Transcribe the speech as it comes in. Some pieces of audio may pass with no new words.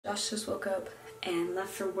Josh just woke up and left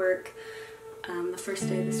for work the first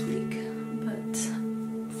day this week, but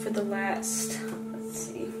for the last,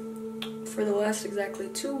 for the last exactly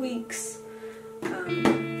 2 weeks,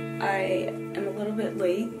 I am a little bit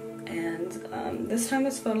late, and this time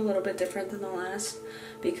it's felt a little bit different than the last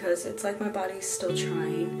because it's like my body's still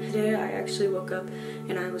trying. Today I actually woke up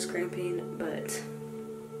and I was cramping, but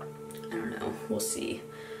I don't know, we'll see.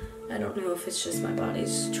 I don't know if it's just my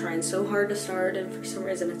body's trying so hard to start and for some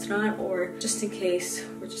reason it's not, or just in case,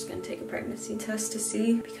 we're just gonna take a pregnancy test to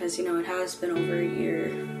see, because you know it has been over a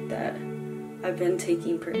year that I've been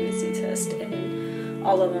taking pregnancy tests and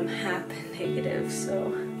all of them have been negative, so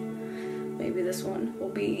maybe this one will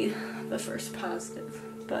be the first positive,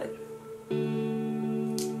 but we'll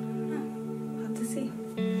have to see.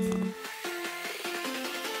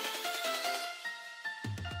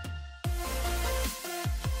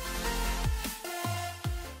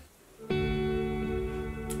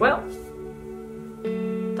 Well,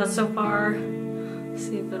 that's so far. Let's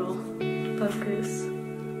see if it'll focus.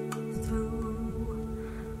 So,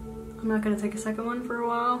 I'm not gonna take a second one for a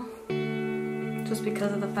while, just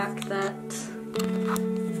because of the fact that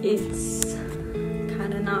it's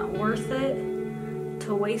kind of not worth it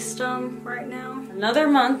to waste them right now. Another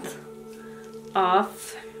month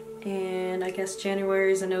off, and I guess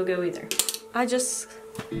January is a no-go either. I just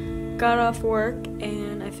got off work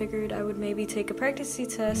and I figured I would maybe take a pregnancy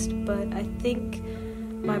test, but I think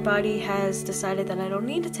my body has decided that I don't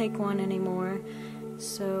need to take one anymore,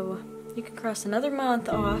 so you can cross another month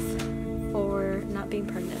off for not being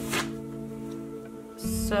pregnant.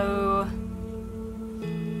 So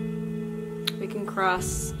we can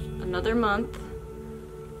cross another month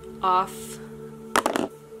off.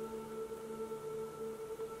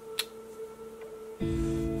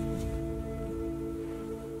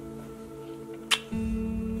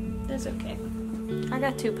 It's okay. I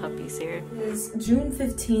got 2 puppies here. It is June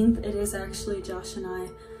 15th. It is actually Josh and I,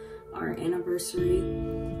 our anniversary,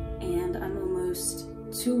 and I'm almost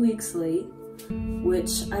 2 weeks late,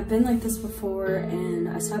 which I've been like this before, and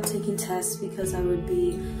I stopped taking tests because I would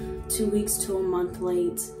be 2 weeks to a month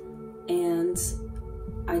late, and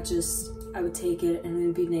I would take it and it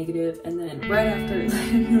would be negative, and then right after,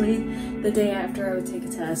 literally the day after I would take a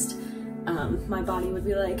test, my body would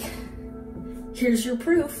be like, here's your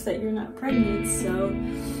proof that you're not pregnant. So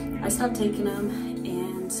I stopped taking them,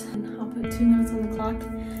 and I'll put 2 minutes on the clock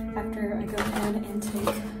after I go ahead and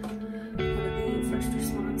take one of the first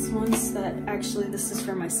response ones that actually, this is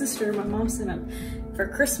for my sister. My mom sent them for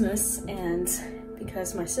Christmas, and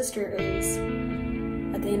because my sister is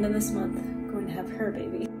at the end of this month going to have her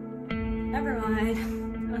baby. Never mind,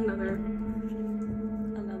 another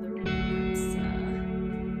one that's not.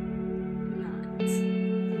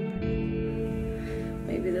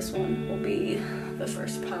 Maybe this one will be the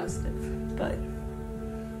first positive, but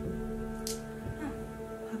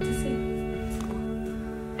we'll have to see.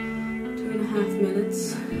 2.5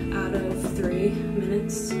 minutes out of 3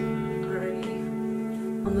 minutes already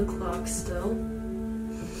on the clock still,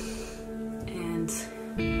 and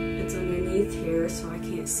it's underneath here so I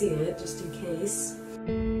can't see it, just in case.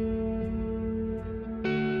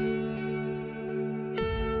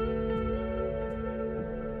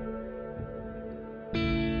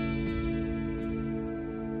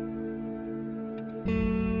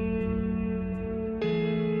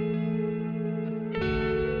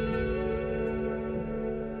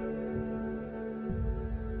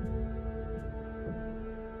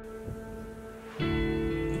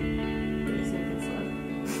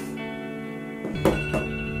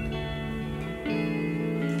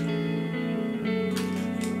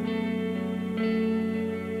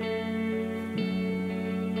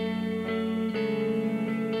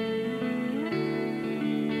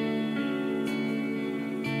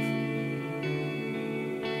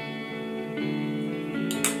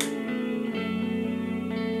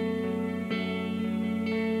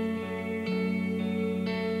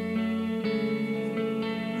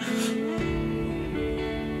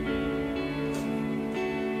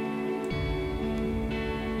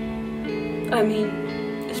 I mean,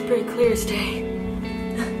 it's pretty clear as day.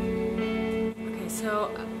 Okay,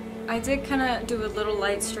 so I did kind of do a little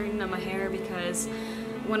light straightening on my hair because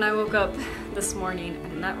when I woke up this morning, I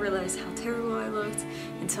did not realize how terrible I looked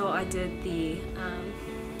until I did the,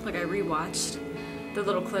 I rewatched the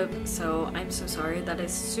little clip, so I'm so sorry. That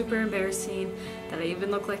is super embarrassing that I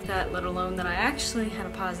even look like that, let alone that I actually had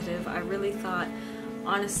a positive. I really thought,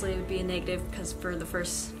 honestly, it would be a negative because for the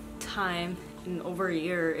first time in over a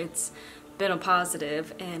year, it's been a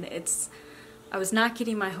positive, and I was not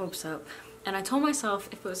getting my hopes up, and I told myself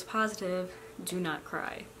if it was positive, do not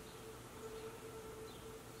cry.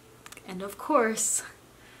 And of course,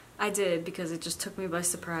 I did, because it just took me by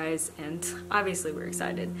surprise, and obviously we're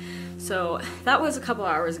excited. So that was a couple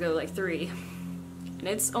hours ago, like 3, and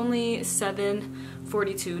it's only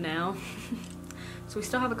 7:42 now. So we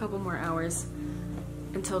still have a couple more hours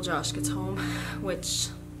until Josh gets home, which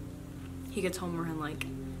he gets home around like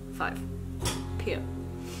 5 p.m.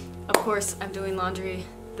 Of course, I'm doing laundry,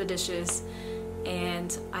 the dishes,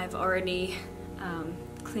 and I've already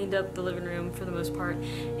cleaned up the living room for the most part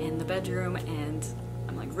and the bedroom, and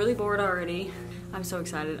I'm like really bored already. I'm so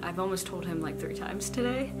excited. I've almost told him like 3 times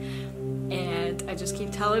today, and I just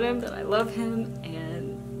keep telling him that I love him,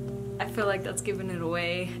 and I feel like that's giving it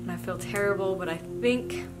away, and I feel terrible, but I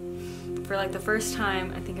think for like the first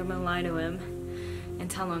time, I think I'm gonna lie to him and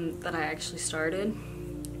tell him that I actually started.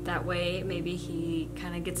 That way maybe he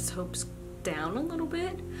kind of gets his hopes down a little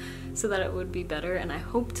bit so that it would be better. And I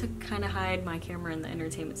hope to kind of hide my camera in the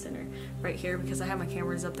entertainment center right here, because I have my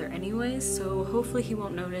cameras up there anyways, so hopefully he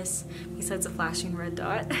won't notice. He said it's a flashing red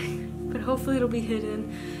dot but hopefully it'll be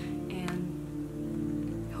hidden,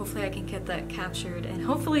 and hopefully I can get that captured, and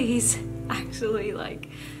hopefully he's actually like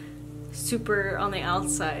super on the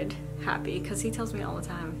outside happy, because he tells me all the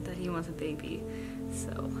time that he wants a baby.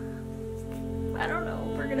 So I don't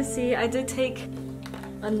know, we're gonna see. I did take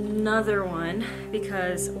another one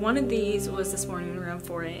because one of these was this morning around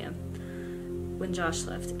 4 a.m. when Josh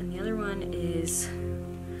left, and the other one is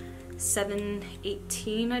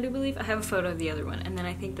 7:18, I do believe. I have a photo of the other one, and then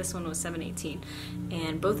I think this one was 7:18,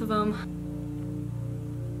 and both of them,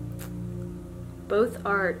 both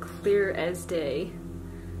are clear as day.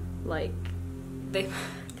 Like they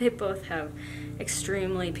both have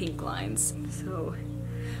extremely pink lines. So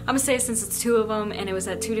I'm gonna say, since it's 2 of them and it was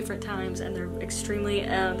at 2 different times and they're extremely,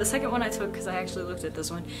 the second one I took, because I actually looked at this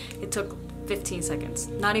one, it took 15 seconds,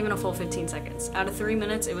 not even a full 15 seconds. Out of 3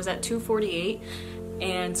 minutes, it was at 2:48,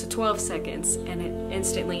 and so 12 seconds, and it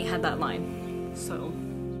instantly had that line. So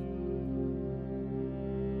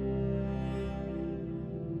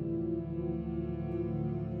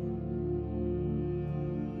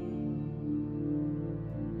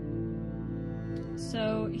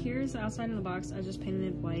here's the outside of the box. I just painted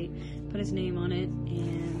it white, put his name on it,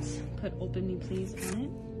 and put "Open Me Please" on it.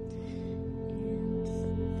 And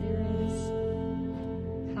there is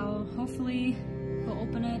how hopefully he'll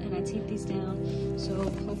open it, and I tape these down so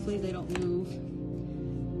hopefully they don't move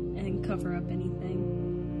and cover up anything.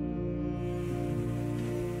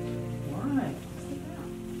 Why?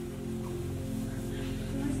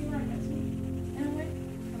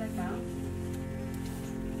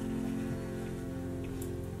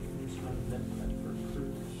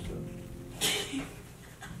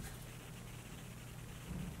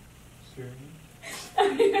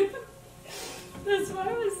 That's why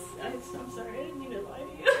I'm sorry, I didn't mean to lie to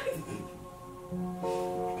you.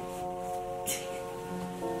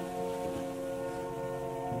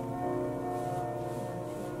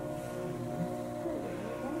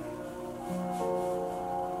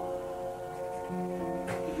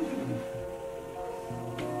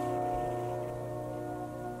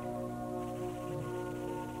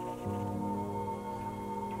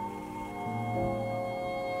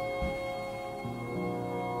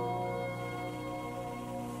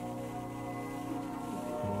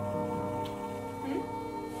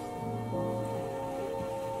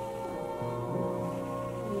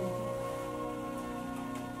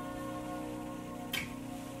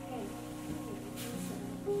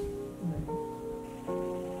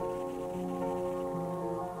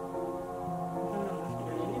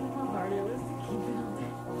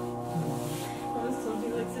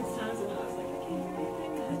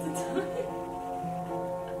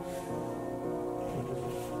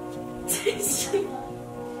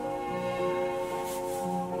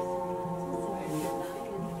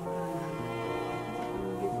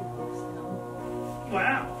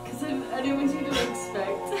 Wow. Because I didn't want you to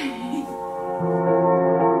expect.